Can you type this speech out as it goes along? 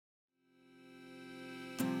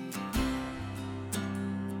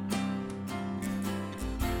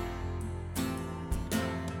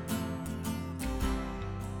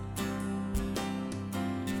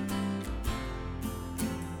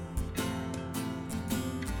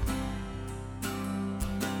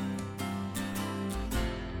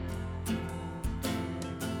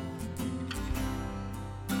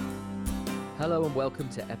Hello and welcome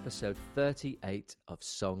to episode 38 of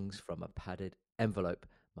Songs from a Padded Envelope.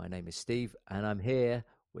 My name is Steve and I'm here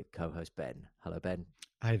with co-host Ben. Hello, Ben.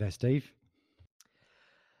 Hey there, Steve.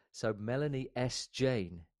 So Melanie S.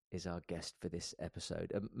 Jane is our guest for this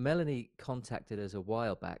episode. Melanie contacted us a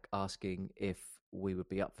while back asking if we would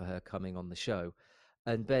be up for her coming on the show.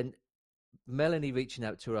 And Ben, Melanie reaching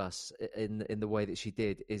out to us in the way that she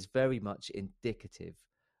did is very much indicative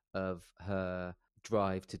of her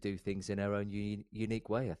drive to do things in her own unique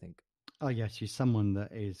way, I think. Oh, yeah, she's someone that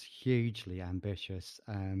is hugely ambitious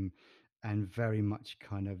and very much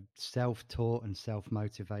kind of self-taught and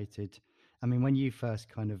self-motivated. I mean, when you first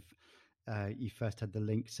you first had the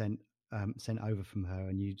link sent over from her,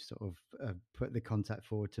 and you sort of put the contact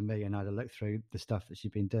forward to me, and I had a look through the stuff that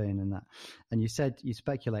she'd been doing and you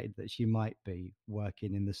speculated that she might be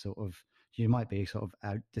working in she might be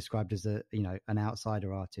described as an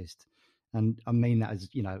outsider artist. And I mean that as,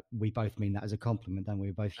 we both mean that as a compliment, don't we?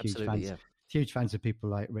 We're both huge fans of people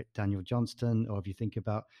like Daniel Johnston, or if you think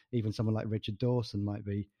about even someone like Richard Dawson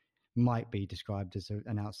might be described as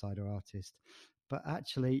an outsider artist. But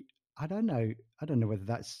actually, I don't know whether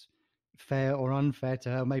that's fair or unfair to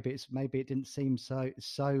her. Maybe it didn't seem so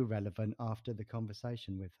relevant after the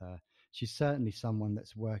conversation with her. She's certainly someone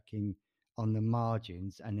that's working on the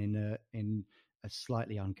margins and in a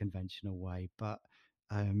slightly unconventional way, but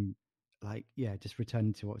just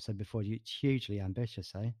returning to what I said before, it's hugely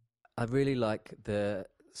ambitious, eh? I really like the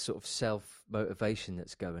sort of self-motivation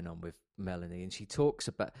that's going on with Melanie, and she talks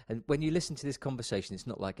about, and when you listen to this conversation, it's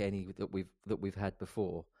not like any that we've had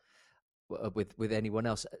before with anyone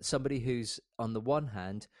else. Somebody who's on the one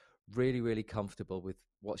hand really, really comfortable with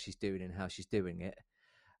what she's doing and how she's doing it,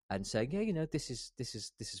 and saying, yeah, this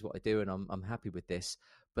is what I do, and I'm happy with this,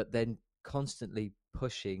 but then constantly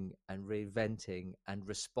pushing and reinventing and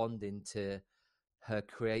responding to her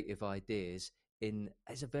creative ideas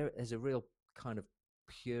as a real kind of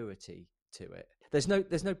purity to it. There's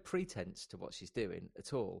no pretense to what she's doing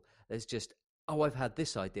at all. There's just, I've had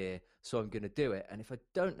this idea, so I'm going to do it, and if I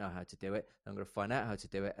don't know how to do it, I'm going to find out how to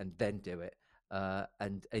do it and then do it,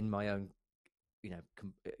 and in my own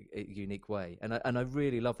unique way. And I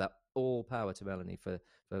really love that. All power to Melanie for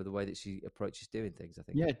the way that she approaches doing things, I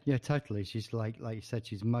think. Yeah, totally. She's like you said,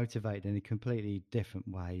 she's motivated in a completely different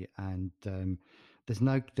way, and there's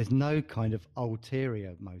no kind of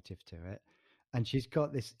ulterior motive to it. And she's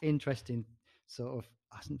got this interesting sort of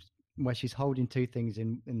where she's holding two things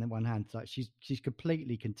in the one hand. Like she's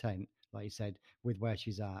completely content, like you said, with where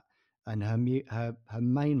she's at, and her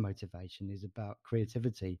main motivation is about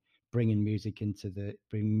creativity, bringing music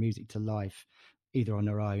to life, either on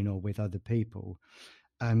her own or with other people.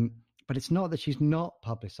 But it's not that she's not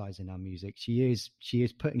publicizing our music. She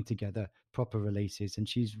is putting together proper releases, and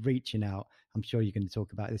she's reaching out. I'm sure you're going to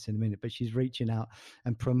talk about this in a minute, but she's reaching out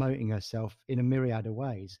and promoting herself in a myriad of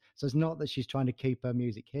ways. So it's not that she's trying to keep her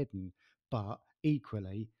music hidden, but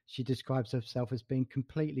equally, she describes herself as being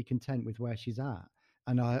completely content with where she's at.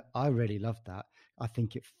 And I really love that. I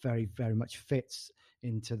think it very, very much fits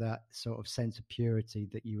into that sort of sense of purity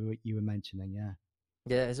that you were mentioning. Yeah.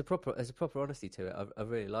 Yeah, there's a proper honesty to it. I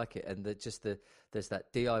really like it, and there's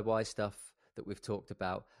that DIY stuff that we've talked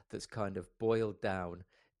about that's kind of boiled down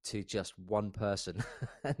to just one person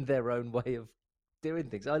and their own way of doing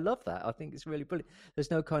things. I love that. I think it's really brilliant. There's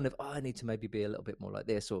no kind of I need to maybe be a little bit more like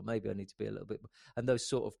this, or maybe I need to be a little bit more, and those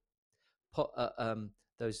sort of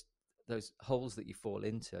those holes that you fall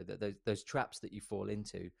into, those traps that you fall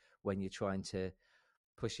into when you're trying to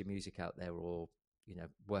push your music out there, or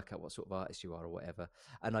work out what sort of artist you are or whatever.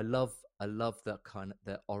 And I love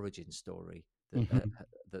the origin story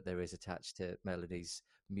that there is attached to Melanie's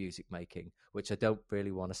music making, which I don't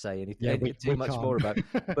really want to say anything too much more about.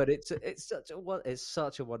 But it's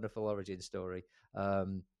such a wonderful origin story,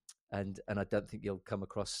 and I don't think you'll come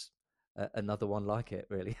across another one like it,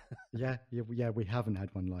 really. yeah, we haven't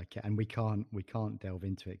had one like it, and we can't delve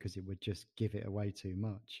into it because it would just give it away too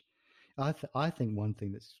much. I think one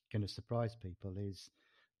thing that's going to surprise people is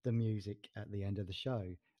the music at the end of the show.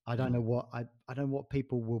 I don't know what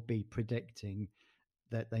people will be predicting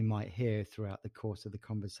that they might hear throughout the course of the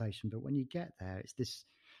conversation, but when you get there, it's this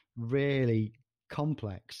really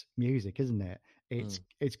complex music, isn't it?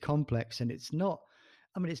 It's complex, and it's not.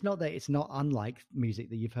 I mean, it's not that it's not unlike music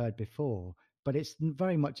that you've heard before, but it's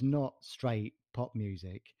very much not straight pop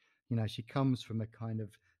music. She comes from a kind of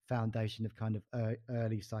foundation of kind of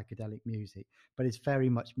early psychedelic music, but it's very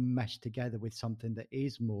much meshed together with something that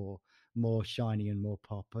is more shiny and more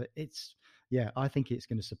pop. But I think it's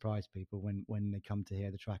going to surprise people when they come to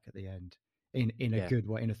hear the track at the end in a good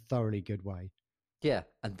way, in a thoroughly good way. Yeah,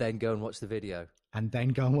 and then go and watch the video. And then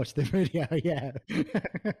go and watch the video. Yeah.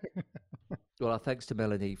 Well, our thanks to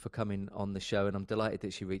Melanie for coming on the show, and I'm delighted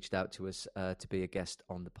that she reached out to us to be a guest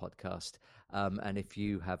on the podcast. And if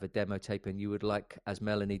you have a demo tape and you would like, as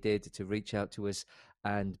Melanie did, to reach out to us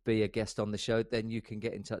and be a guest on the show, then you can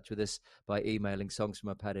get in touch with us by emailing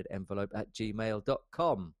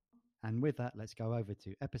songsfromapaddedenvelope@gmail.com. And with that, let's go over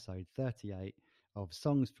to episode 38 of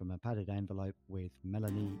Songs from a Padded Envelope with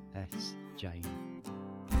Melanie S. Jane.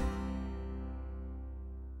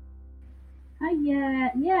 Hi,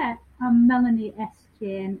 yeah, I'm Melanie S.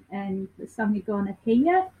 Jane, and the song you're going to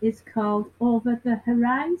hear is called Over the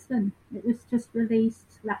Horizon. It was just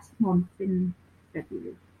released last month in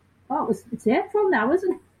February. Oh, it's April now,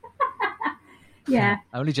 isn't it? Yeah.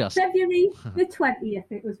 Only just. February the 20th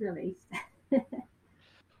it was released.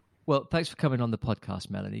 Well, thanks for coming on the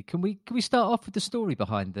podcast, Melanie. Can we start off with the story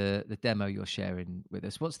behind the demo you're sharing with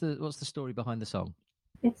us? What's the story behind the song?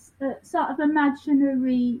 It's a sort of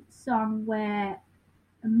imaginary song where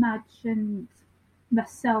I imagined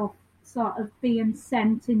myself sort of being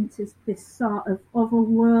sent into this sort of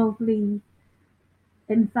otherworldly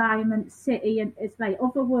environment, city, and it's like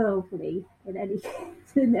otherworldly in any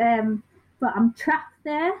case. But I'm trapped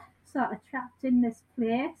there, sort of trapped in this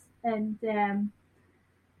place, and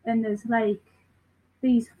there's like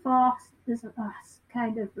these forces. There's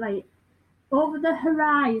kind of like over the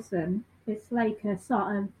horizon. It's like a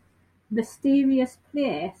sort of mysterious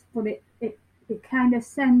place, but it kind of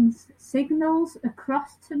sends signals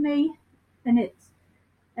across to me, and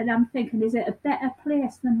I'm thinking, is it a better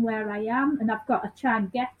place than where I am? And I've got to try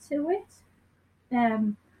and get to it.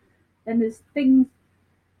 And there's things,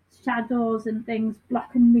 shadows and things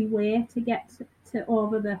blocking me way to get to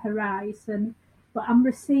over the horizon. But I'm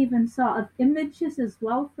receiving sort of images as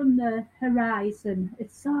well from the horizon.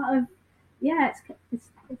 It's sort of, yeah,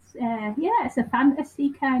 it's a fantasy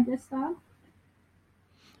kind of song.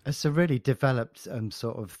 It's a really developed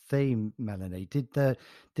sort of theme, Melanie. Did the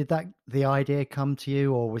idea come to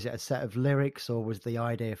you, or was it a set of lyrics, or was the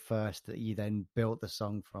idea first that you then built the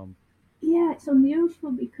song from? Yeah, it's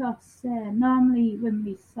unusual because normally when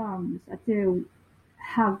we songs, I do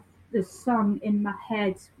have the song in my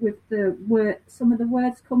head with the word. Some of the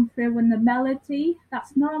words come through in the melody.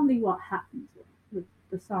 That's normally what happens with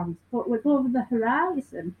the songs. But with Over the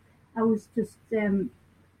Horizon, I was just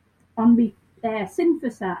on the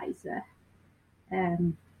synthesizer,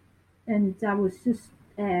 and I was just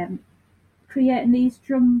creating these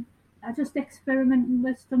drum. I just experimented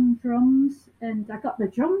with some drums, and I got the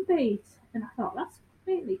drum beat, and I thought that's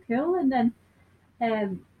really cool. And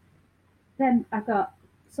then I got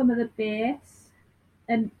some of the bass,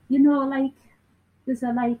 and like there's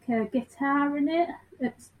a guitar in it.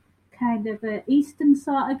 It's kind of an Eastern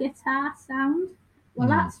sort of guitar sound. Well,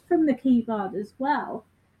 that's from the keyboard as well,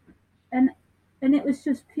 and it was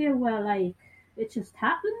just pure where it just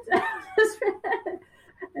happened.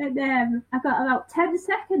 And I got about 10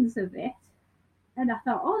 seconds of it, and I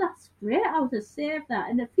thought, oh, that's great, I'll just save that.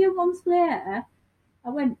 And a few months later, I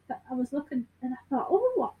was looking, and I thought,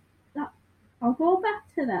 oh, I'll go back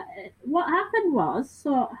to that. What happened was,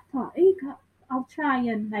 so I thought, hey, I'll try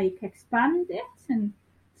and expand it, and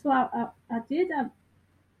so I did.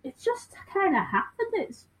 It just kind of happened.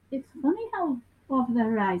 It's funny how Over the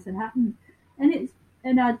Horizon happened, and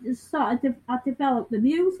I just sort of I developed the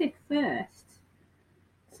music first.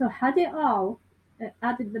 So I had it all,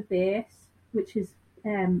 added the bass, which is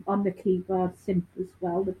on the keyboard synth as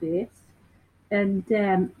well, the bass. And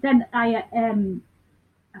then I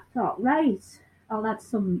thought, right, I'll add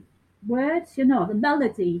some words, the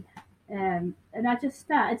melody. And I just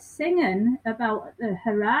started singing about the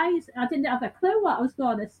horizon. I didn't have a clue what I was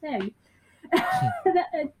going to sing.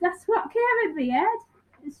 That's what came in my head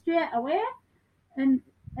straight away. And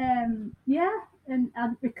and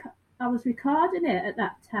I was recording it at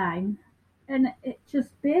that time, and it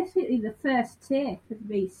just basically the first take of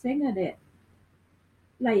me singing it,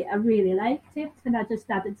 I really liked it, and I just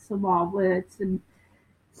added some more words, and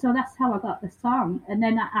so that's how I got the song. And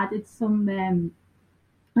then I added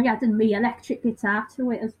I added my electric guitar to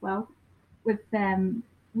it as well, with a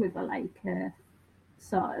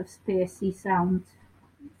sort of spacey sound,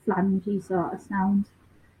 flangey sort of sound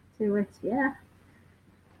to it, yeah.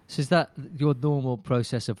 So is that your normal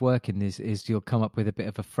process of working? Is you'll come up with a bit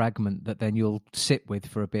of a fragment that then you'll sit with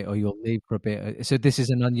for a bit, or you'll leave for a bit? So this is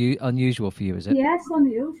an unusual for you, is it? Yes,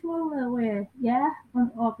 unusual way. Yeah,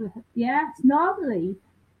 It's normally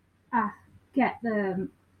I get a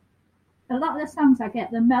lot of the songs. I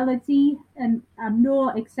get the melody, and I know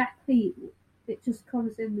exactly. It just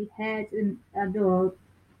comes in my head, and I know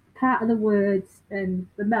part of the words and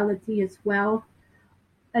the melody as well.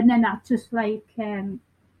 and then I just like, and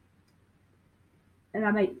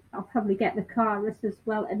I'll probably get the chorus as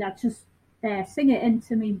well, and I just sing it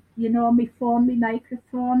into me, my phone, my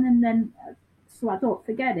microphone, and then so I don't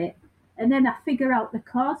forget it. And then I figure out the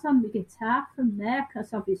chords on the guitar from there,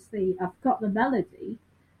 because obviously I've got the melody,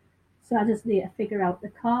 so I just need to figure out the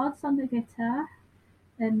chords on the guitar,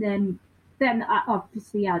 and then I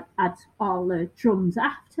obviously add all the drums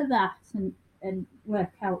after that, and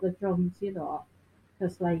work out the drums,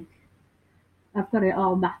 because like I've got it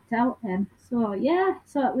all mapped out then. So yeah,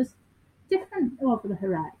 so it was different over the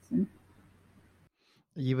horizon.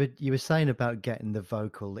 You were saying about getting the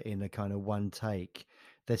vocal in a kind of one take.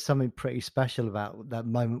 There's something pretty special about that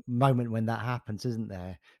moment when that happens, isn't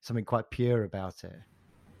there? Something quite pure about it.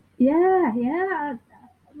 Yeah, I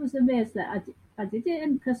was amazed that I did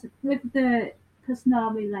it, because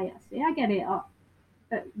normally, like I say, I get it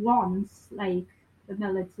at once, like the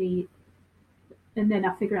melody, and then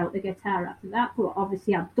I figure out the guitar after that. But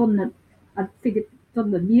obviously, done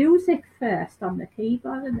the music first on the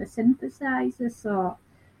keyboard and the synthesizer, so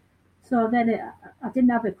then I didn't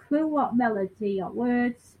have a clue what melody or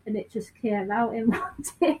words, and it just came out in one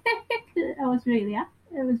take. I was really happy.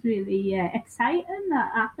 It was really exciting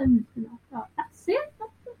that happened, and I thought, that's it.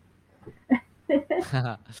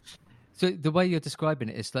 So the way you're describing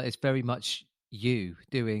it is that it's very much you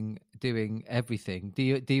doing everything. Do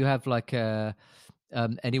you have like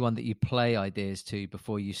anyone that you play ideas to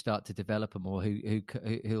before you start to develop them, or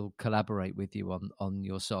who'll collaborate with you on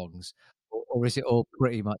your songs, or is it all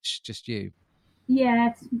pretty much just you?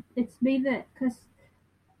 Yeah, it's me that, because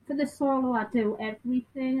for the solo I do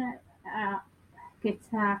everything,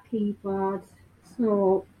 guitar, keyboard.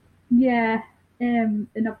 So yeah, and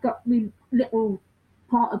I've got my little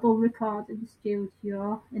portable recording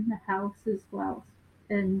studio in the house as well.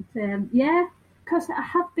 And yeah, because I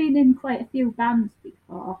have been in quite a few bands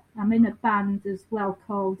before. I'm in a band as well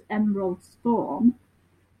called Emerald Storm,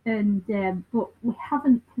 and but we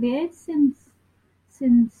haven't played since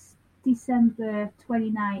December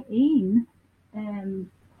 2019.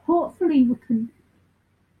 Hopefully we can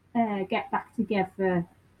get back together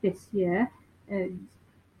this year. And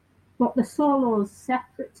but the solo's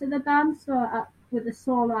separate to the band, so with the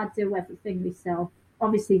solo I do everything myself.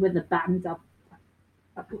 Obviously, with the band,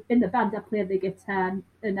 in the band I play the guitar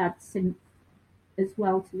and I'd sing as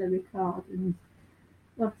well to the recordings.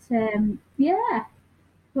 But yeah,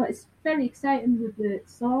 but it's very exciting with the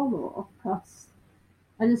solo, because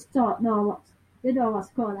I just don't know what's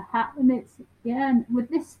going to happen. It's yeah, and with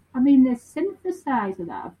this, I mean, this synthesizer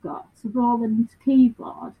that I've got, it's a Roland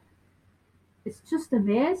keyboard. It's just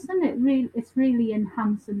amazing. It's really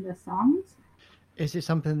enhancing the songs. Is it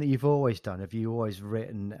something that you've always done? Have you always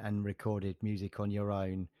written and recorded music on your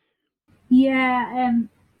own? Yeah,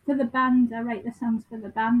 for the band, I write the songs for the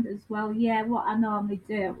band as well. Yeah, what I normally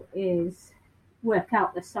do is work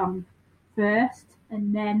out the song first,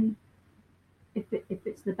 and then if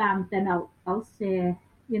it's the band, then I'll say,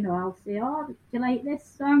 oh, do you like this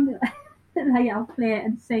song? And I'll play it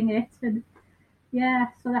and sing it, and yeah,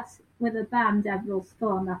 so that's with a band, Emerald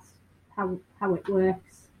Storm. That's how it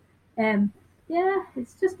works. Um, yeah,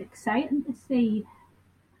 it's just exciting to see.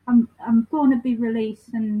 I'm going to be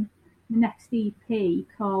releasing the next EP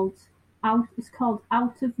called Out. It's called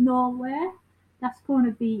Out of Nowhere. That's going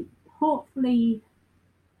to be, hopefully,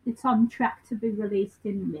 it's on track to be released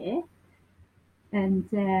in May.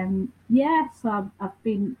 And yeah, so I've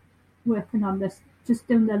been working on this, just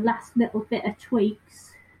doing the last little bit of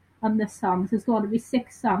tweaks on the songs. There's going to be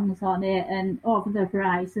 6 songs on it, and Over the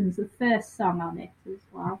Horizon's the first song on it as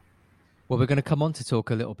well. Well, we're going to come on to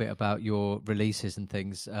talk a little bit about your releases and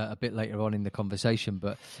things a bit later on in the conversation.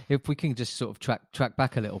 But if we can just sort of track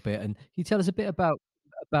back a little bit, and can you tell us a bit about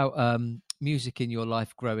music in your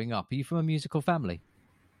life growing up? Are you from a musical family?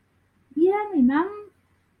 Yeah, my mum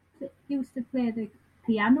used to play the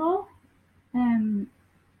piano.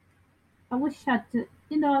 I wish I'd, at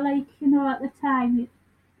the time,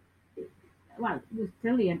 well, it was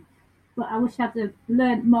brilliant, but I wish I'd have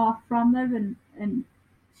learnt more from her, and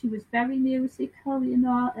she was very musical,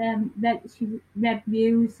 she read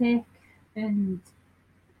music, and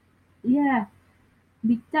yeah,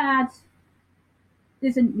 my dad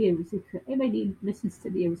isn't musical. I mean, he listens to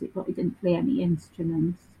music, but he didn't play any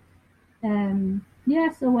instruments.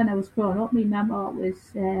 Yeah, so when I was growing up, my mum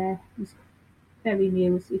always was very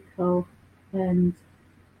musical, and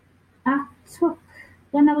I took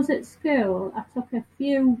when I was at school, I took a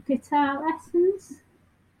few guitar lessons,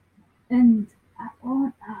 and I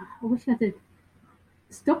wish I'd have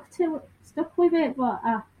stuck with it, but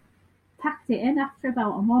I packed it in after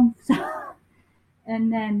about a month.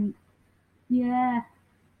 And then, yeah,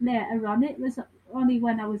 later on. It was only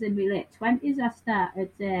when I was in my late 20s I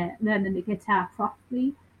started learning the guitar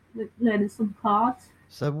properly, learning some chords.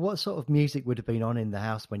 So what sort of music would have been on in the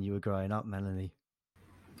house when you were growing up, Melanie?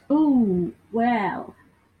 Oh, well,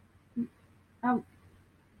 I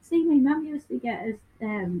see my mum used to get us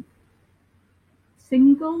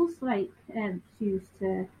singles, like she used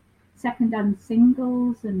to second-hand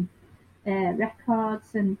singles and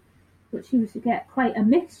records, but she used to get quite a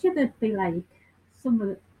mixture. There'd be like some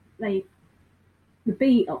of like the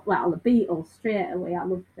Beatles straight away. I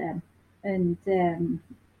loved them, and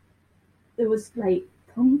there was like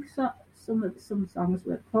punk. Some songs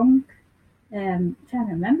were punk. Trying to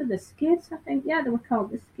remember the Skids. I think they were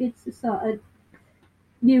called the Skids. The sort of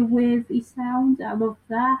new wavy sound. I loved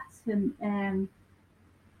that, and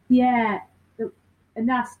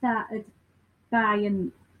and I started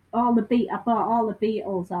buying I bought all the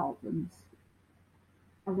Beatles albums.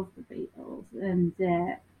 I love the Beatles, and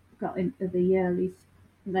got into the early,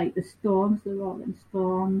 like the Stones, the Rolling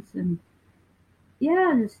Stones, and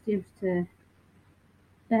I just used to,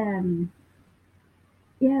 the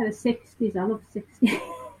 60s. I love 60s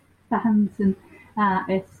bands and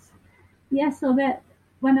artists. Yeah, so that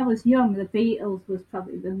when I was young, the Beatles was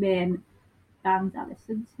probably the main band I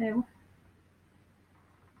listened to.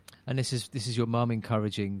 And this is your mum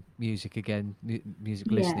encouraging music again,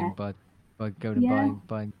 music listening by going and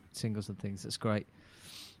buying singles and things. That's great.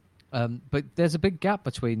 But there's a big gap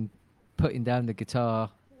between putting down the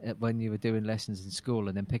guitar when you were doing lessons in school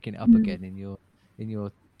and then picking it up again in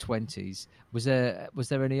your 20s. Was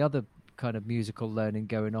there any other kind of musical learning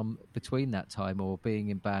going on between that time, or being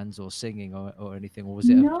in bands or singing or anything, or was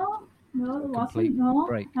it no, there wasn't. No,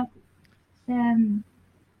 break?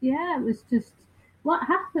 It was just what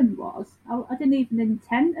happened was I didn't even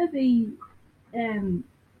intend to be,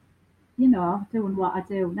 doing what I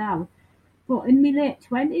do now. But in my late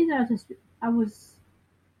 20s, I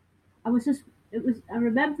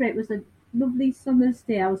remember it was a lovely summer's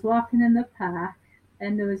day. I was walking in the park,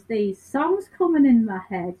 and there was these songs coming in my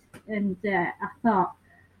head, and I thought,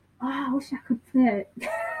 I wish I could play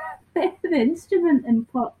an instrument and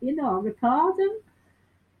record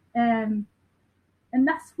them. And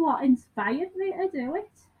that's what inspired me to do it.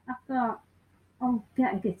 I thought, I'll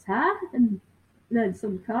get a guitar and learn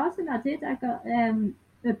some chords, and I did. I got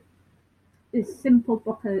this simple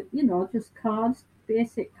book of, just chords,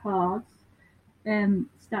 basic chords.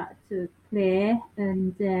 Started to play,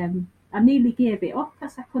 and I nearly gave it up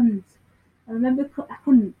because I couldn't. I remember I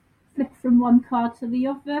couldn't flick from one chord to the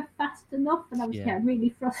other fast enough, and I was getting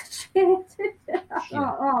really frustrated. I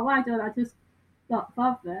thought, why don't I just not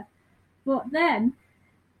bother? But then,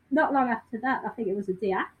 not long after that, I think it was a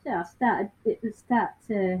day after, it would start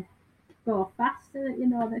to go faster,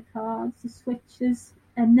 the chords, the switches,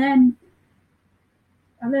 and then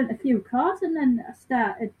I learned a few chords, and then I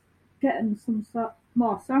started getting some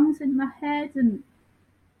more songs in my head, and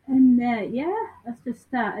I just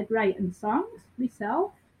started writing songs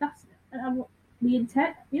myself. That's the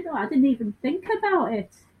intent. I didn't even think about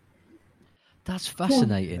it. That's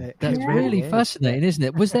fascinating. That's really fascinating, isn't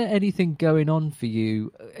it? Was there anything going on for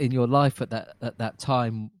you in your life at that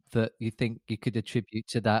time that you think you could attribute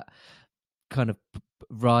to that kind of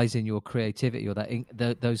rise in your creativity, or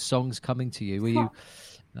those songs coming to you? Were you?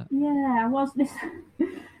 I was listening.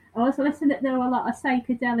 I was listening to a lot of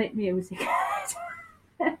psychedelic music.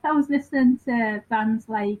 I was listening to bands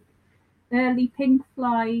like early Pink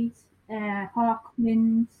Floyd,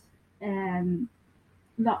 Hawkwind,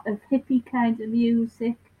 lot of hippie kind of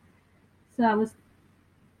music. So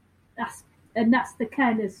that's the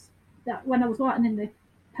kind of that when I was walking in the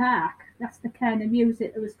park, that's the kind of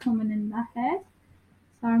music that was coming in my head,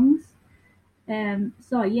 songs. I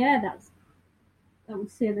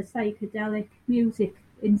would say the psychedelic music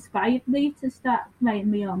inspired me to start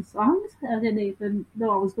writing my own songs. I didn't even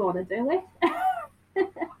know I was going to do it.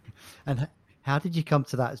 And how did you come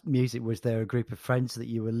to that music? Was there a group of friends that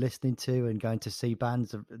you were listening to and going to see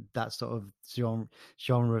bands of that sort of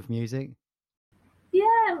genre of music?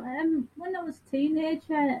 Yeah, when I was a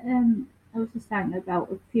teenager, I was just hanging about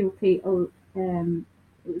with a few people. There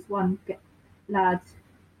was one lad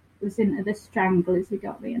who was into the Stranglers. He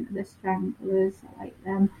got me into the Stranglers. I like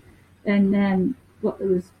them. And but there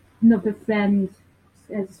was another friend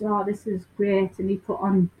says, "Oh, this is great," and he put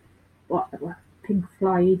on what Pink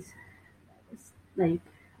Floyd. Like,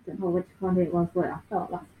 I don't know which one it was, but I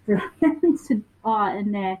thought that's brilliant.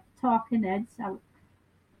 And Talking Heads,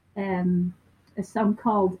 a song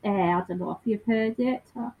called Air. I don't know if you've heard it,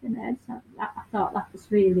 Talking Heads. I thought that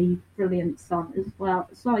was really brilliant song as well.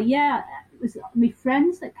 So it was my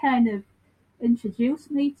friends that kind of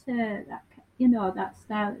introduced me to that, that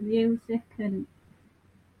style of music.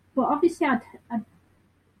 But obviously I'd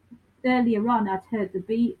earlier on I'd heard the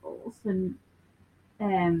Beatles,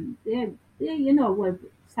 and they were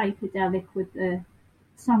psychedelic with the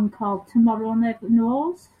song called Tomorrow Never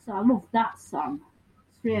Knows. So I loved that song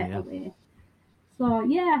straight away. So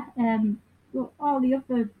yeah, but all the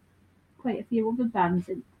other, quite a few other bands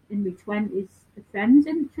in my 20s, the friends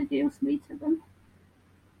introduced me to them.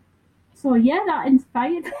 So yeah, that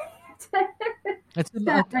inspired me. I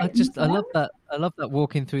love that. I love that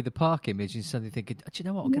walking through the park image and suddenly thinking, do you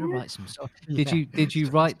know what? I'm going to write some songs. Did you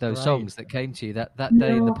write those songs that came to you that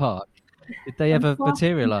day in the park? Did they ever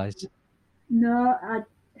materialise? No,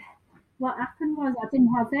 what happened was I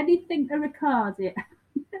didn't have anything to record it.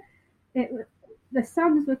 The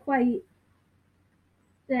songs were quite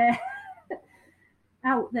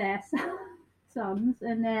out there songs,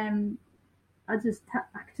 and I just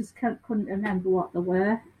couldn't remember what they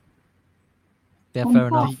were. Yeah, fair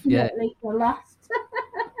enough. Yeah, we're lost.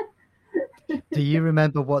 Do you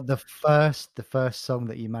remember what the first song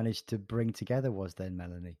that you managed to bring together was then,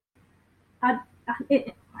 Melanie? I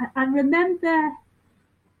remember.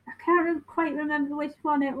 I can't quite remember which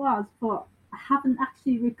one it was, but I haven't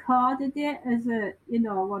actually recorded it as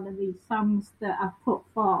one of these songs that I've put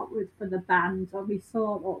forward for the band or my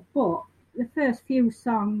solo. But the first few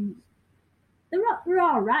songs, they're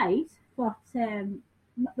all right, but they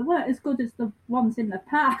weren't as good as the ones in the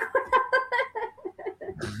park.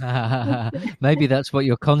 Maybe that's what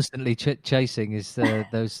you're constantly chasing is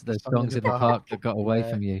those songs in the park that got away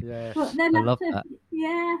from you. Yeah. But then I love that.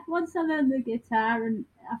 Yeah, once I learned the guitar, and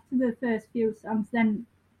after the first few songs, then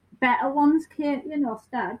better ones came,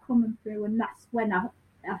 started coming through, and that's when I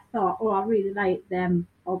thought, oh, I really like them.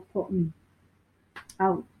 I'll put them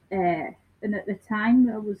out. And at the time,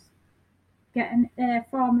 I was getting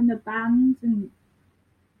forming a band, and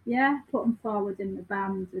putting forward in the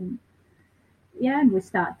band, and and we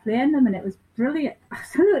started playing them, and it was brilliant,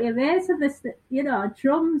 absolutely amazing. This,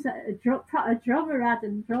 drums, a drummer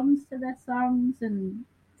adding drums to their songs, and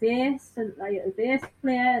bass, and like a bass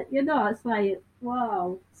player. It's like,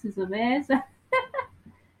 wow, this is amazing.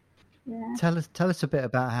 Yeah. Tell us a bit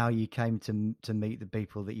about how you came to meet the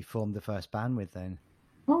people that you formed the first band with then.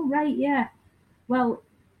 Oh right, yeah. Well,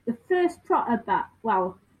 the first Trotter band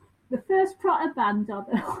or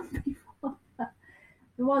the one before that.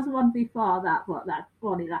 There was one before that, but that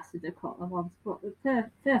only lasted a couple of months. But the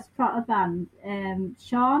first Trotter band,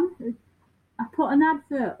 Sean, I put an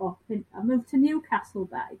advert up. I moved to Newcastle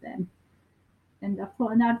by then, and I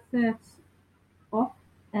put an advert up.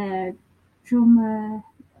 Drummer.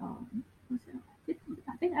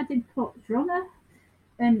 I think I did put drummer,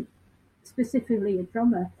 and specifically a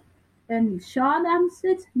drummer. And Sean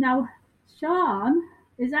answered. Now, Sean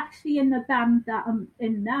is actually in the band that I'm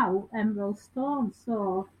in now, Emerald Storm.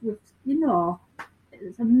 So it's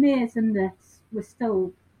amazing that we're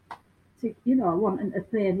still, wanting to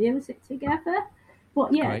play music together.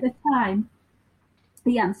 But yeah, at the time,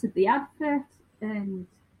 he answered the advert, and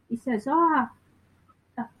he says, "Oh,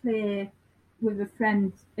 I play with a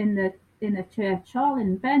friend in a church hall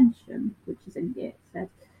in Bensham, which is in Gateshead,"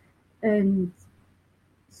 and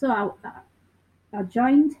so I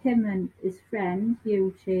joined him and his friend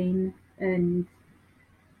Eugene, and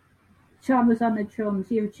Sean was on the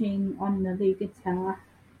drums, Eugene on the lead guitar,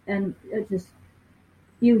 and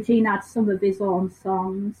Eugene had some of his own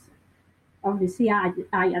songs. Obviously, I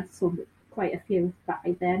had quite a few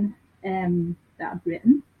by then that I'd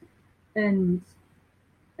written, and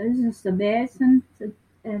it was just amazing.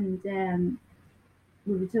 And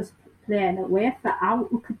we were just playing away for hours.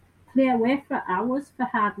 We could play away for hours for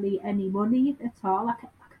hardly any money at all. It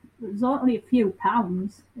was only a few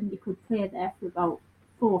pounds, and you could play there for about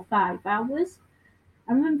 4 or 5 hours.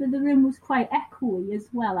 I remember the room was quite echoey as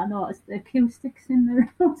well. I noticed the acoustics in the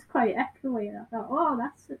room was quite echoey, and I thought, oh,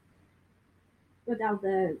 that's it. Without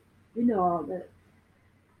it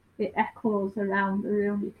echoes around the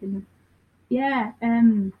room. You can,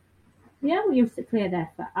 we used to play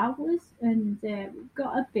there for hours, and we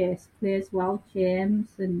got a bass player as well, James.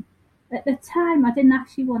 And at the time, I didn't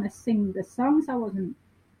actually want to sing the songs. I wasn't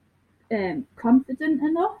confident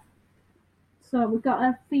enough. So we got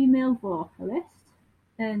a female vocalist,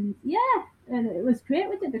 and and it was great.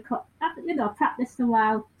 We did practiced a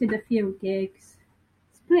while, did a few gigs,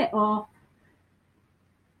 split up,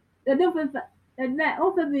 and met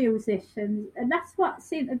other musicians, and that's what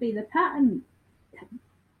seemed to be the pattern.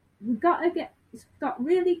 We got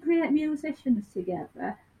really great musicians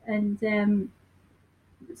together, and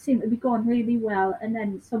it seemed to be going really well, and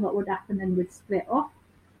then something would happen and we'd split up.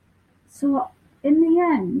 So in the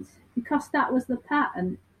end, because that was the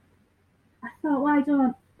pattern, I thought, why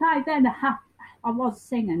don't, by then I was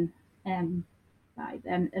singing by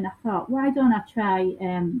then, and I thought, why don't I try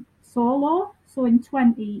solo? So in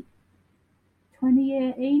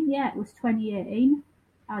 2018, yeah, it was 2018,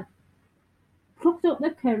 I plucked up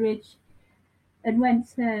the courage and went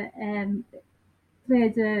to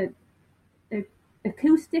played a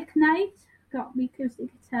acoustic night, got me acoustic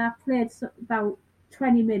guitar, played about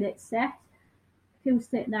 20 minutes set,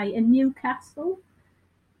 acoustic night in Newcastle,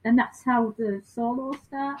 and that's how the solo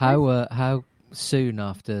started. How soon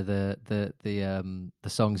after the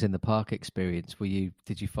songs in the park experience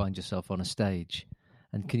did you find yourself on a stage?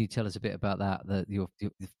 And can you tell us a bit about that? That you're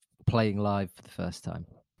playing live for the first time.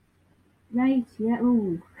 Right, yeah,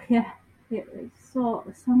 oh, yeah. So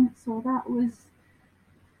that was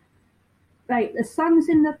right. The songs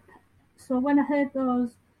so when I heard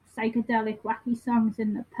those psychedelic wacky songs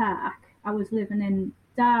in the park, I was living in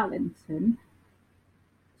Darlington,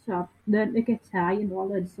 so I learnt the guitar. I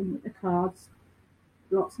learned some of the chords,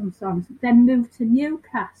 wrote some songs. Then moved to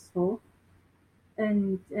Newcastle,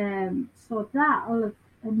 and so that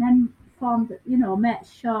and then formed. Met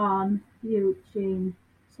Sean, Eugene.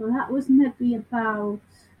 So that was maybe about.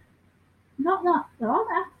 Not that long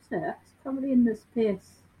after. It's probably in the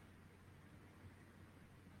space.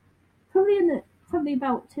 Probably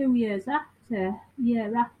about 2 years after.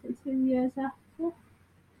 Year after, 2 years after.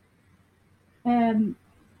 And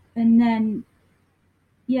then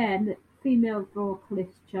the female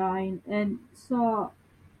vocalist joined, and so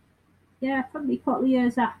probably a couple of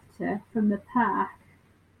years after from the park,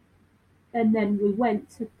 and then we went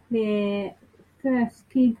to play. First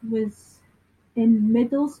gig was in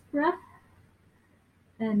Middlesbrough.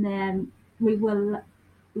 And there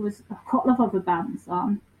was a couple of other bands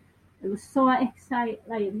on. It was so exciting,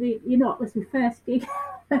 it was my first gig.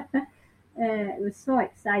 It was so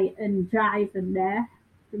exciting driving there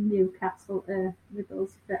from Newcastle to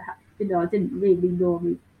Middlesbrough. I didn't really know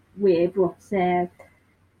my way, but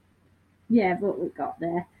but we got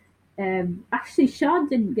there. Actually, Sean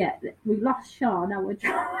didn't get it. We lost Sean. Our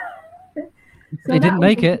He didn't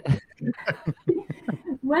make it.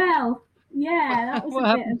 Well. Yeah, that was what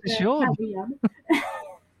a bit of a Sean? carry on.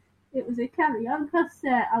 It was a carry on because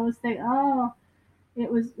I was thinking, we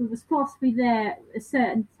were supposed to be there at a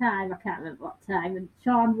certain time. I can't remember what time, and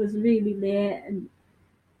Sean was really late,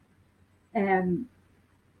 and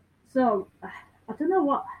so I don't know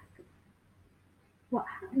what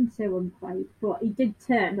happened to him quite, but he did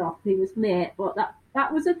turn up. He was late, but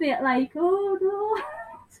that was a bit like, oh no.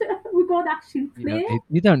 We're going to actually play.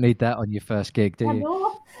 You don't need that on your first gig, do you? I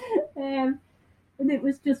know. And it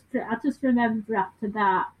was I just remember after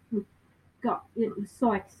that, it was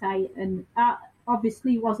so exciting. I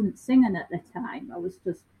obviously wasn't singing at the time. I was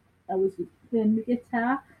playing the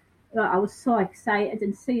guitar. But I was so excited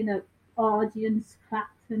and seeing an audience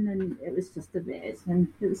clapping, and it was just amazing.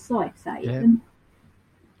 It was so exciting. Yeah.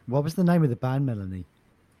 What was the name of the band, Melanie?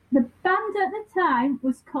 The band at the time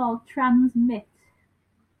was called Transmit.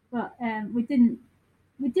 But we did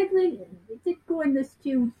go in the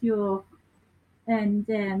studio and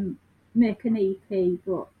make an EP,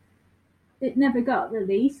 but it never got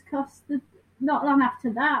released because not long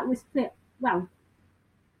after that we split. Well,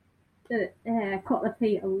 a couple of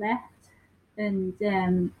people left, and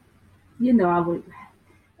and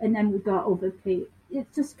then we got other people.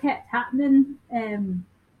 It just kept happening,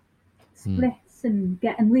 splits and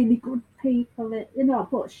getting really good people.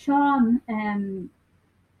 But Sean,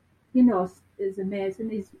 is amazing.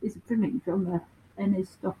 He's a brilliant drummer, and he's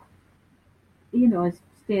stuck. He's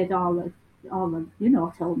stayed all the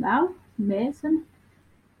till now. Amazing.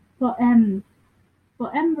 But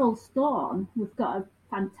Emerald Stone, we've got a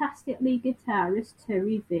fantastic lead guitarist,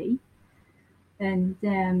 Terry V, and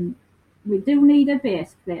we do need a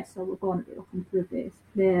bass player, so we're going to be looking for a bass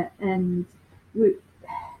player, and we've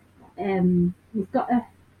got a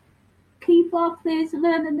keyboard player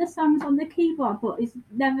learning the songs on the keyboard, but he's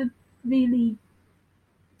never really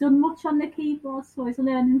done much on the keyboard, so he's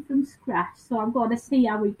learning from scratch. So I'm going to see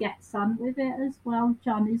how he gets on with it as well.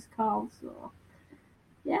 John is called, so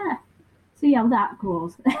see how that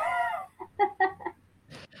goes.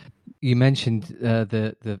 You mentioned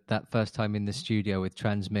that first time in the studio with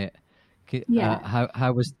Transmit.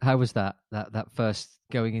 How was that first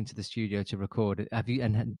going into the studio to record? Have you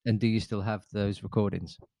and do you still have those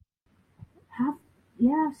recordings?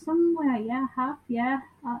 Somewhere.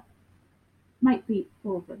 Might be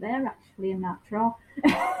over there actually in that drawer.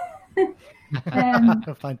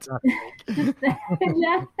 Fantastic.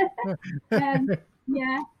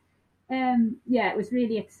 It was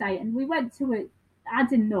really exciting. We went to it. I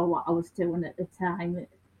didn't know what I was doing at the time.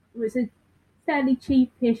 It was a fairly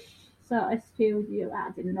cheapish sort of studio, I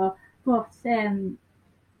didn't know. But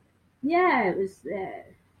yeah, it was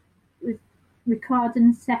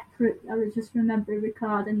recording separate. I just remember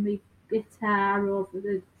recording the guitar over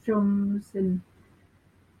the drums um,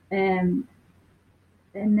 and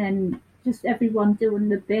then just everyone doing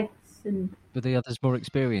the bits. And Were the others more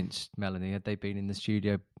experienced, Melanie? Had they been in the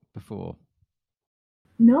studio before?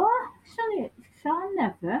 no, actually, Sean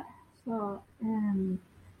never. So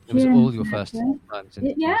It was James all your never. first times.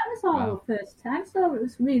 Yeah, it was all Wow. the first time, so it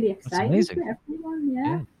was really exciting amazing. for everyone.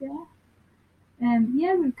 Yeah.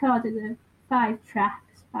 Yeah, we recorded 5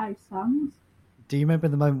 tracks, 5 songs. Do you remember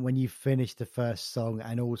the moment when you finished the first song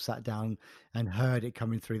and all sat down and heard it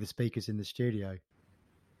coming through the speakers in the studio?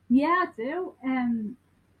 Yeah, I do.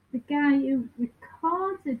 The guy who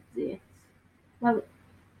recorded it, well,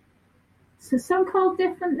 it's a song called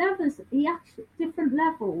Different Levels. Different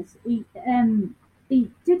Levels. He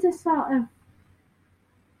did a sort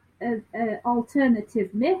of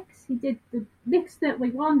alternative mix. He did the mix that we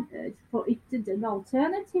wanted, but he did an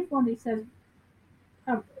alternative one. He said,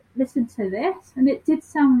 oh, listen to this, and it did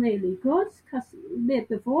sound really good because it made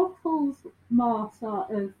the vocals more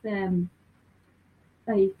sort of heavy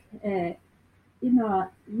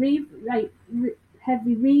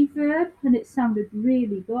reverb, and it sounded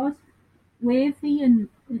really good, wavy, and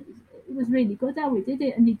it was really good how we did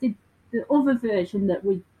it. And he did the other version that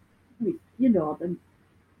we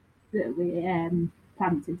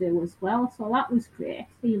planned to do as well. So that was great,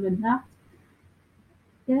 even that.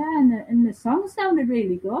 Yeah, and the song sounded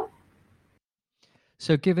really good.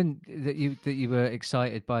 So, given that you were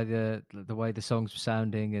excited by the way the songs were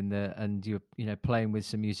sounding and you were playing with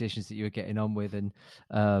some musicians that you were getting on with and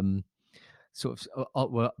sort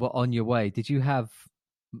of were on your way, did you have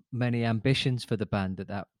many ambitions for the band at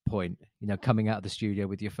that point? Coming out of the studio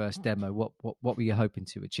with your first demo, what were you hoping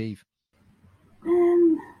to achieve?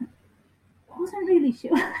 I wasn't really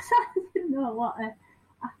sure. I didn't know what. I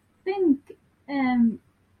think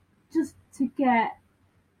just to get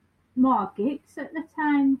more gigs at the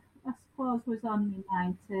time, I suppose, was on my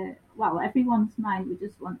mind. Everyone's mind. We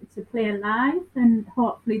just wanted to play live, and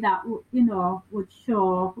hopefully that would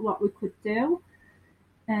show what we could do,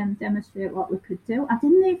 and demonstrate what we could do. I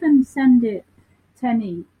didn't even send it to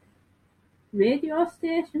any radio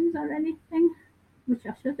stations or anything, which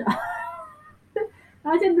I should have.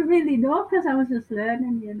 I didn't really know because I was just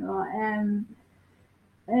learning,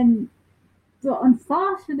 but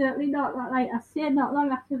unfortunately, not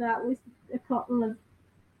long after that was a couple of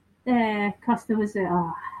because there was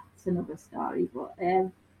it's another story, but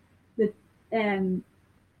we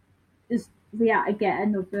had to get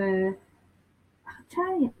another.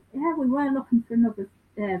 We were looking for another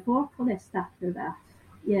vocalist after that.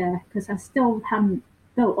 Yeah, because I still hadn't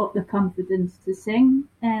built up the confidence to sing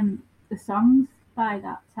the songs by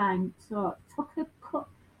that time. So it took a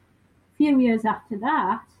few years after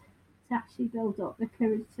that to actually build up the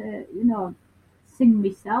courage to, sing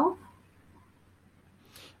myself.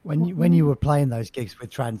 When you were playing those gigs with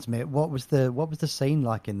Transmit, what was the scene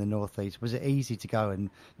like in the Northeast? Was it easy to go and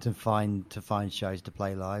to find shows to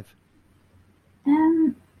play live?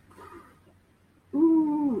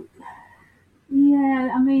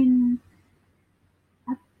 Yeah, I mean,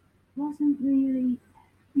 I wasn't really.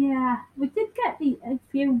 Yeah, we did get a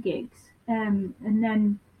few gigs, and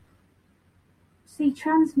then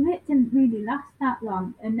Transmit didn't really last that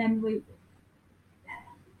long, and then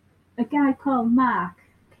a guy called Mark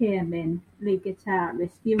came in, lead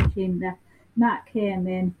guitarist, Eugene. Mark came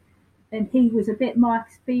in, and he was a bit more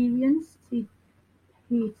experienced. He'd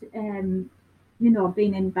been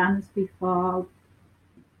in bands before,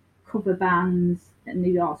 cover bands, and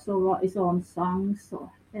he also wrote his own songs.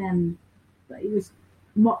 So, but he was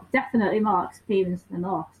definitely more experienced than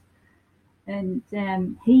us. And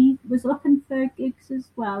he was looking for gigs as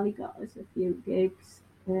well. He got us a few gigs,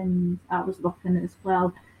 and I was looking as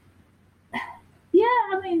well. Yeah,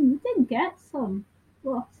 I mean, we didn't get some,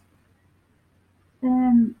 but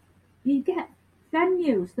you get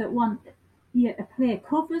venues that want you to play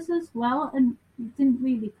covers as well, and we didn't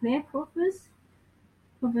really play cover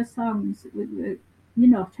songs. We were,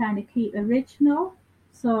 trying to keep original.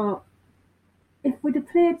 So if we'd have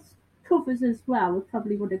played covers as well, we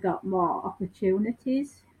probably would have got more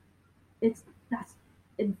opportunities. That's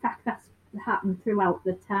happened throughout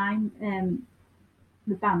the time.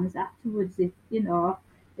 The bands afterwards, it's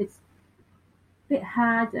a bit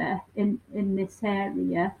harder in this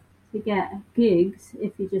area to get gigs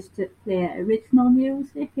if you just play original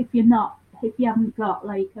music. If you haven't got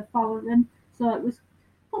like a following, so it was.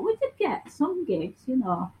 But we did get some gigs, and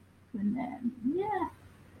yeah.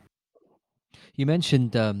 You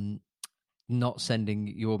mentioned not sending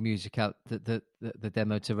your music out, the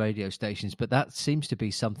demo to radio stations, but that seems to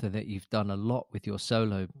be something that you've done a lot with your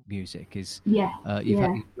solo music. Is Yeah, you've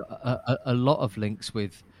yeah. you've got a lot of links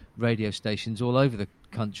with radio stations all over the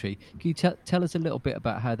country. Can you tell us a little bit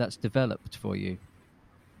about how that's developed for you?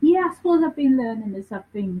 Yeah, I suppose I've been learning as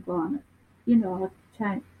I've been going. You know,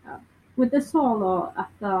 trying with the solo. I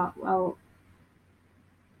thought, well,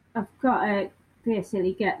 I've got to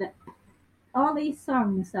basically get all these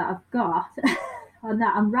songs that I've got and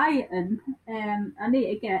that I'm writing. I need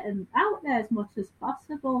to get them out there as much as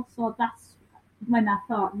possible. So that's when I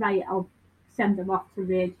thought, right, I'll send them off to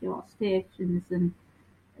radio stations and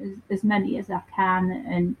as many as I can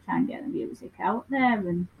and try and get the music out there.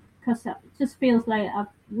 And because it just feels like I've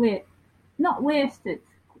not wasted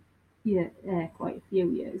quite a few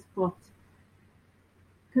years, but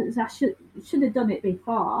because I should have done it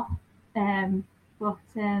before. But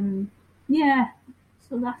yeah,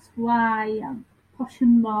 so that's why I'm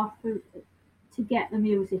pushing more to get the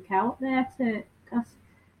music out there, because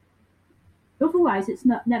otherwise it's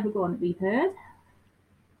never going to be heard.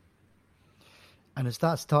 And has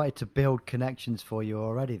that started to build connections for you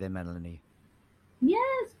already then, Melanie?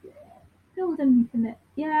 Yes, building it.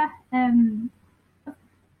 Yeah.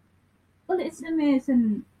 Well, it's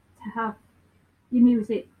amazing to have your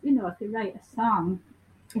music. You know, if you write a song,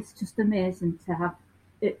 it's just amazing to have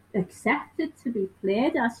it accepted to be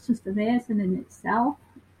played. That's just amazing in itself.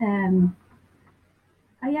 I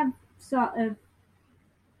have sort of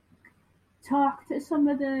talked to some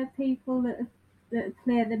of the people that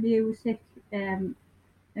play the music, and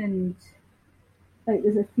like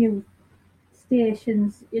there's a few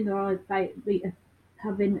stations, you know, like we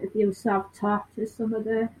have interviews. So I've talked to some of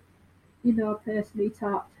the, you know, personally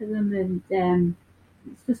talked to them, and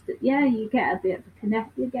it's just that, yeah, you get a bit of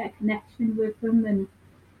you get a connection with them,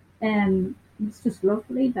 and it's just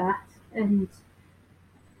lovely that, and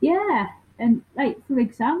yeah, and like for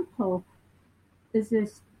example, there's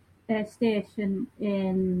this station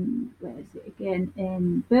in where is it again,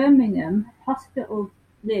 in Birmingham, hospital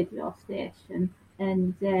radio station,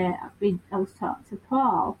 and I was talking to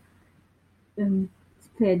Paul, and he's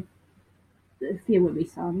played a few of my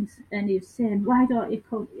songs, and he was saying, "Why don't you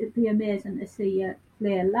come? It'd be amazing to see you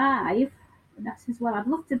play live." And I says, "Well, I'd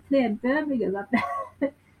love to play in Birmingham."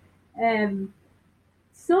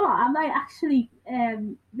 So I might actually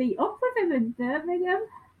meet up with him in Birmingham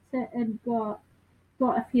and got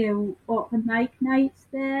a few open mic nights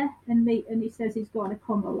there, and he says he's going to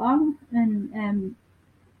come along, and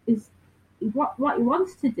is what he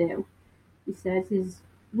wants to do, he says, is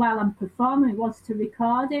while I'm performing, he wants to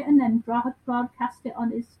record it and then broadcast it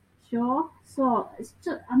on his show. So it's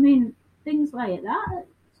just, I mean, things like that,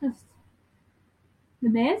 it's just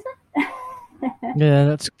amazing.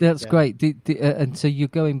 Yeah, that's great. And so you're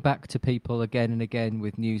going back to people again and again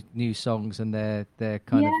with new songs, and they're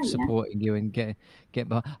kind of supporting you and get.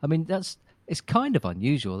 I mean, it's kind of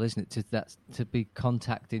unusual, isn't it, to be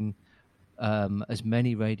contacting as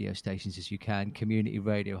many radio stations as you can, community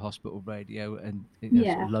radio, hospital radio, and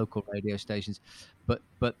sort of local radio stations. But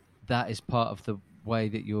that is part of the way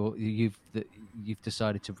that you've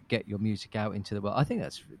decided to get your music out into the world. I think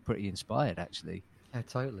that's pretty inspired, actually. Yeah,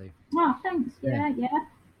 totally. Oh, thanks. Yeah.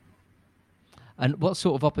 And what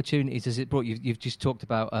sort of opportunities has it brought? You've just talked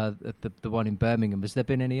about the one in Birmingham. Has there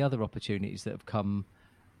been any other opportunities that have come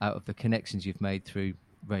out of the connections you've made through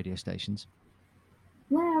radio stations?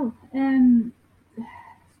 Well, trying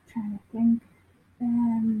to think.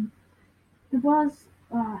 There was.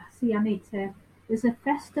 There's a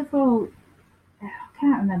festival. I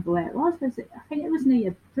can't remember where it was. I think it was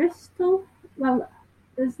near Bristol. Well,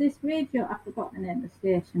 there's this radio. I forgot the name of the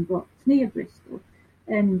station, but it's near Bristol,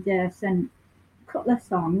 and sent a couple of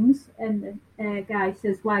songs. And the guy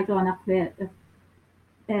says, "Why don't I play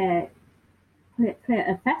at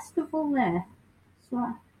a festival there?" So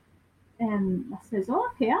I says,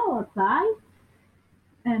 "Okay, I'll apply."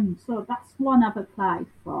 So that's one I've applied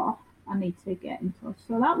for. I need to get in touch.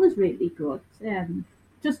 So that was really good.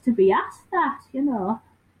 Just to be asked that, you know,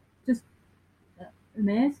 just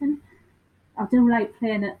amazing. I do like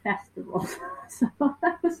playing at festivals, so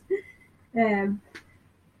that was,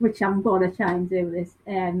 which I'm going to try and do this.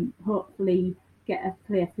 Hopefully,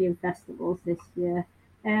 play a few festivals this year.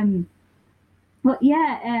 But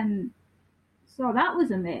yeah, so that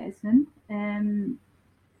was amazing.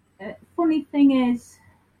 Funny thing is,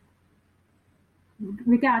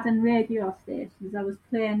 regarding radio stations, I was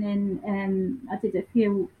playing in. I did a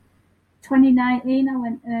few. 2019, I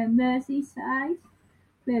went to Merseyside,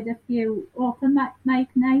 played a few open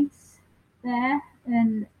mic nights there,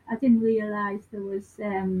 and I didn't realise there was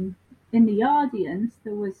in the audience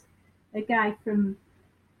there was a guy from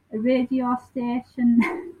a radio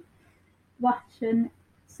station watching.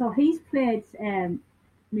 So he's played my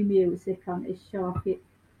music on his show quite,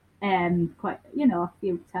 a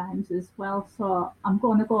few times as well. So I'm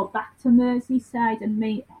going to go back to Merseyside and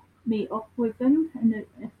meet up with him and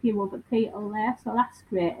a few other people there. So that's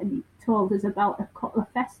great. And he told us about a couple of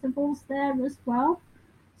festivals there as well.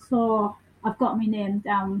 So I've got my name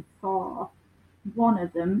down for one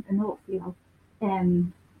of them, and hopefully I'll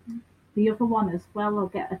the other one as well. I'll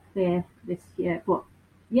get a play this year. But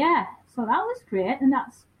yeah, so that was great, and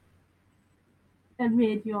that's a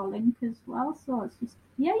radio link as well. So it's just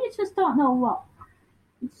you just don't know what's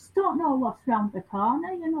round the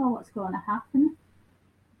corner. You know what's going to happen.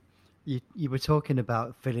 You were talking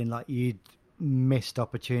about feeling like you'd missed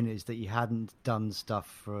opportunities, that you hadn't done stuff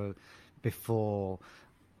for before.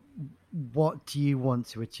 What do you want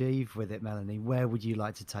to achieve with it, Melanie? Where would you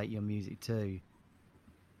like to take your music to?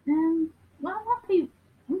 Well, I'm happy.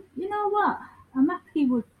 You know what? I'm happy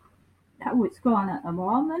with how it's going at the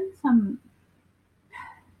moment. I'm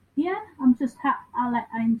just I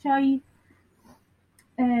enjoy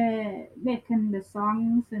making the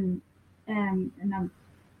songs, and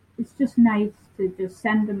it's just nice to just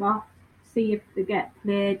send them off, see if they get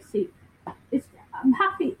played. I'm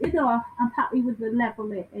happy, I'm happy with the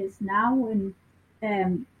level it is now,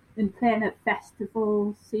 and playing at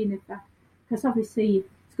festivals, seeing because obviously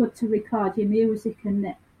it's good to record your music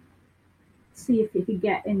and see if you can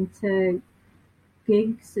get into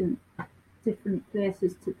gigs and different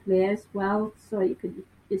places to play as well. So you could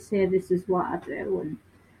just say this is what I do,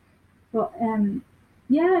 I'm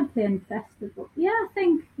playing festivals. I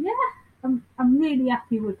think I'm really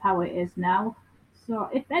happy with how it is now. So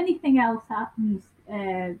if anything else happens,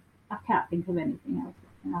 I can't think of anything else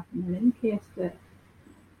that can happen in any case.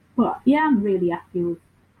 But I'm really happy with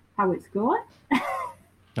how it's going.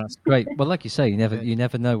 That's great. Well, like you say, you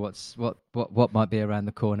never know what might be around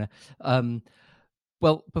the corner.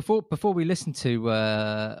 Well, before we listen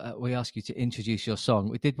to, we ask you to introduce your song.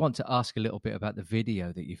 We did want to ask a little bit about the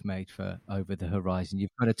video that you've made for Over the Horizon.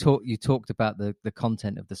 You've kind of talked about the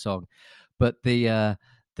content of the song, but the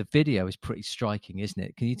video is pretty striking, isn't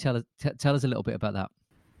it? Can you tell us a little bit about that?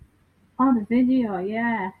 Oh, the video,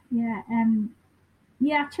 yeah.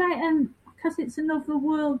 I try because it's an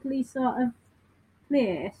otherworldly sort of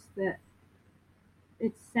place that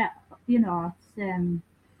it's set, it's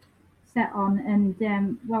set on. And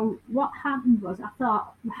well, what happened was I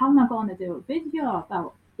thought, how am I going to do a video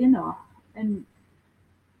about, and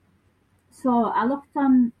so I looked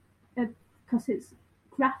on, because it's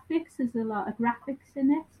graphics, there's a lot of graphics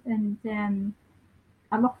in it, and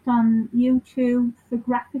I looked on YouTube for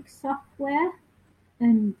graphics software,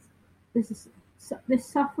 and there's this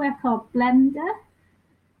software called Blender,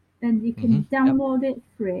 and you can download it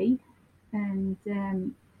free. And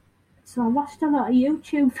so I watched a lot of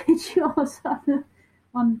YouTube videos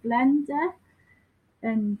on Blender,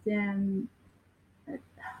 and it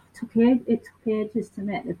took ages to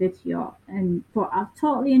make the video, but I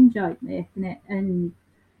totally enjoyed making it. And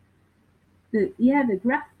the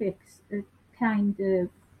graphics are kind of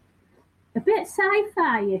a bit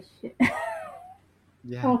sci-fi-ish.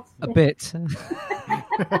 Yeah, a bit.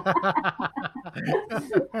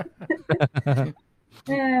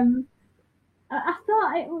 I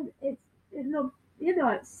thought it looked,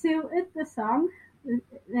 it suited the song, the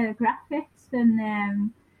graphics,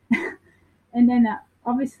 and and then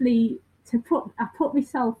obviously I put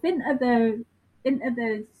myself into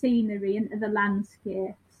the scenery, into the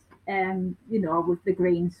landscapes, with the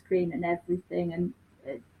green screen and everything, and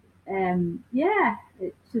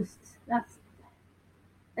it just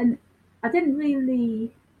and I didn't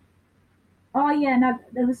really. Oh yeah, no,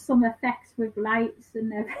 there was some effects with lights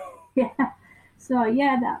and everything. So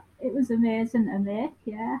it was amazing to make.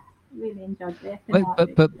 Yeah, really enjoyed it.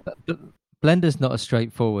 But Blender's not a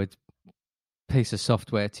straightforward piece of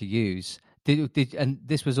software to use. And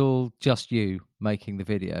this was all just you making the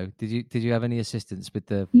video? Did you have any assistance with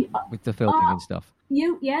the filming and stuff? The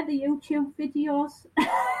YouTube videos.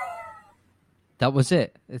 That was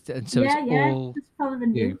it. And so it's all just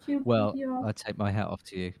following you. YouTube Well, videos. I take my hat off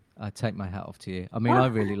to you. I mean, I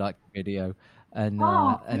really like the video, and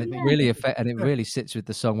it really sits with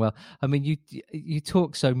the song well. I mean, you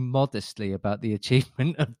talk so modestly about the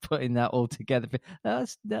achievement of putting that all together.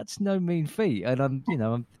 That's no mean feat, and I'm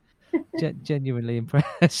genuinely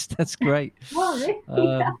impressed. That's great. Well,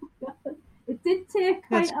 really, it did take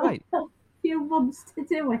quite a few months to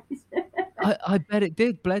do it. I bet it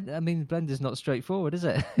did. Blender's not straightforward, is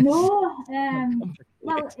it? No.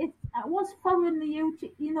 Well, I was following the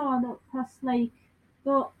YouTube, because like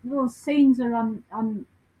those scenes are on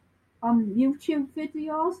on YouTube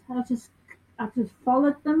videos. I just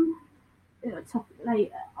followed them. It took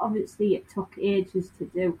obviously it took ages to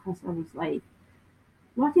do because I was like,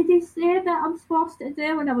 what did he say that I'm supposed to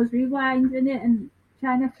do? And I was rewinding it and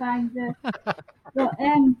trying to find the. But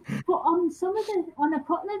on a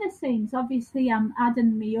couple of the scenes, obviously I'm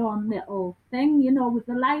adding my own little thing, with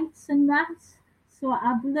the lights and that. So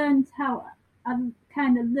I've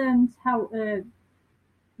kind of learned how to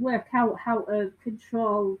work out how to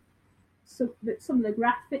control some of the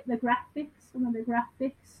graphics.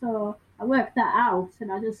 So I worked that out,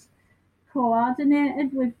 and I just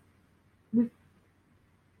coordinated with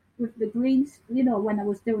the green, when I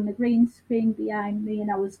was doing the green screen behind me,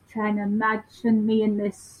 and I was trying to imagine me in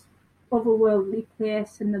this otherworldly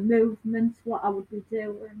place and the movements, what I would be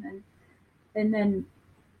doing, and then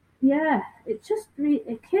yeah, it just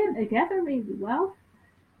it came together really well.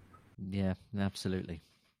 Yeah, absolutely.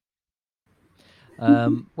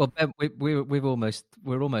 Well, Ben, we're almost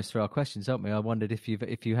through our questions, aren't we? I wondered if you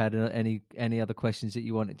had any other questions that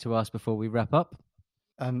you wanted to ask before we wrap up.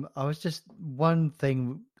 I was just one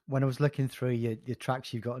thing when I was looking through your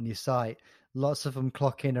tracks you've got on your site. Lots of them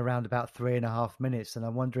clock in around about 3.5 minutes, and I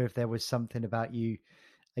wonder if there was something about you.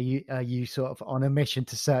 Are you sort of on a mission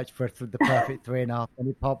to search for the perfect 3.5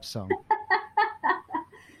 minute pop song?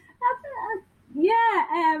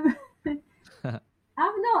 Yeah, I've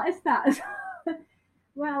noticed that.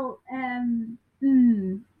 Well,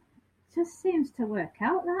 just seems to work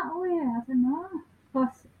out that way. I don't know.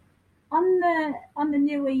 But on the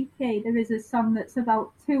new EP, there is a song that's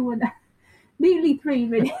about nearly 3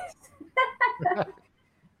 minutes,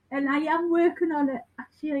 and I am working on a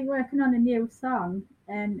new song,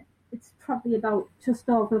 and it's probably about just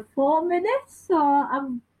over 4 minutes. So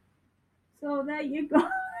there you go.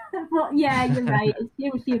 But yeah, you're right. It's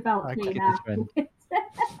usually about 3.5 minutes.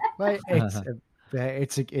 Right,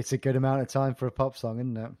 it's a good amount of time for a pop song,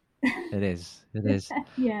 isn't it? It is.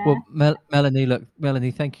 Yeah. Well,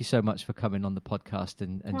 Melanie, thank you so much for coming on the podcast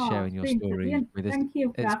and sharing your story with us. Thank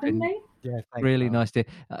you for having me. Yeah, really nice to.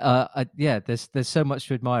 There's so much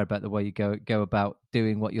to admire about the way you go about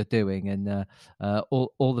doing what you're doing, and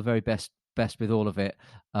all the very best with all of it.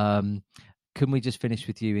 Can we just finish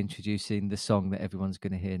with you introducing the song that everyone's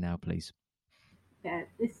going to hear now, please? Yeah,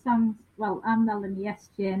 this song. Well, I'm Melanie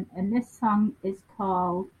Estienne, and this song is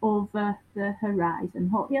called "Over the Horizon."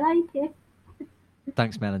 Hope you like it.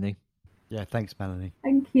 Thanks, Melanie. Yeah, thanks, Melanie.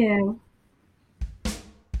 Thank you.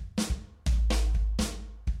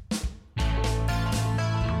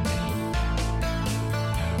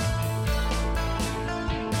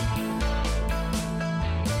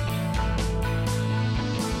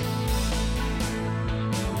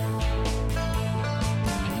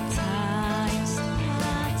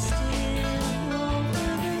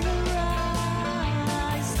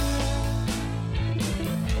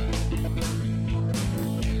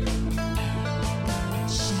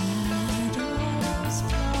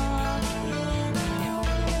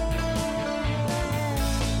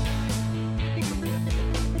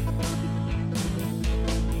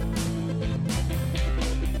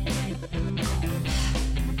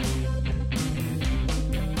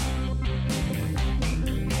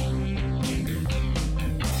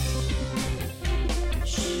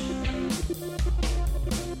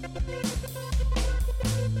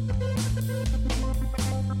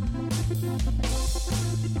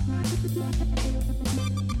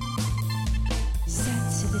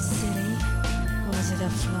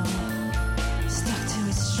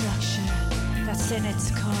 in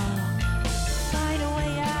its call. Find a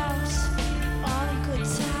way out on a good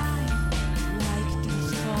time, like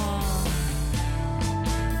the fall.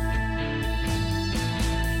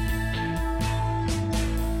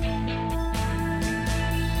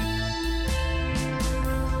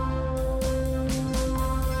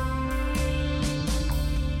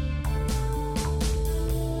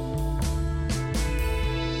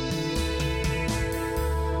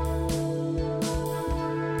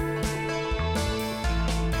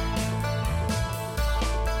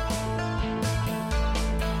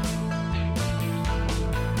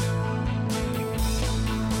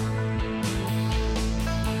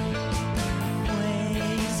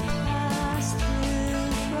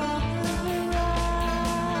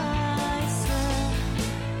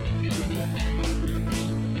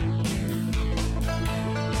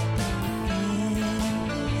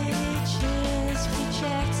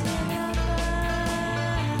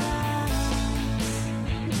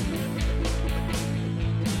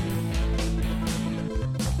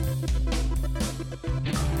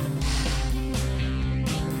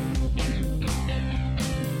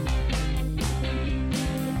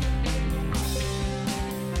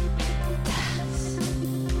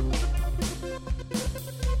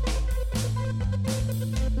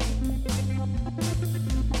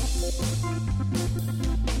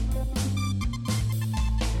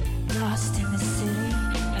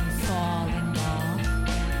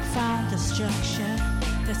 destruction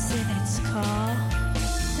that's in its core.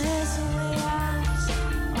 There's a way out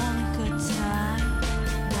on a good time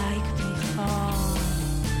like before.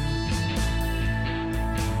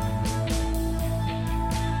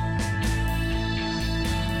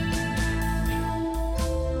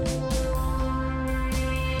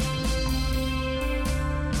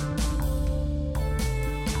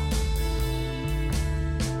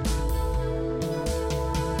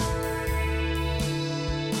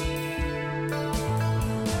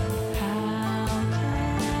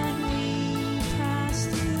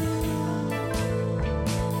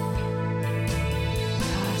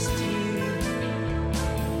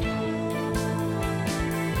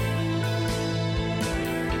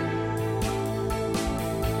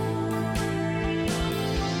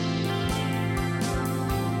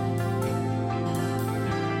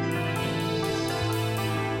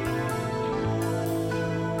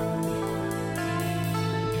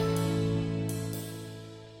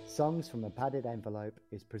 Songs from a Padded Envelope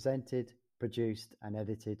is presented, produced and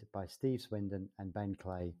edited by Steve Swindon and Ben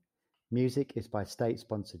Clay. Music is by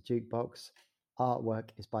state-sponsored Jukebox. Artwork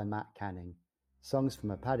is by Matt Canning. Songs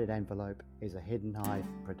from a Padded Envelope is a Hidden Hive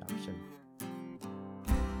production.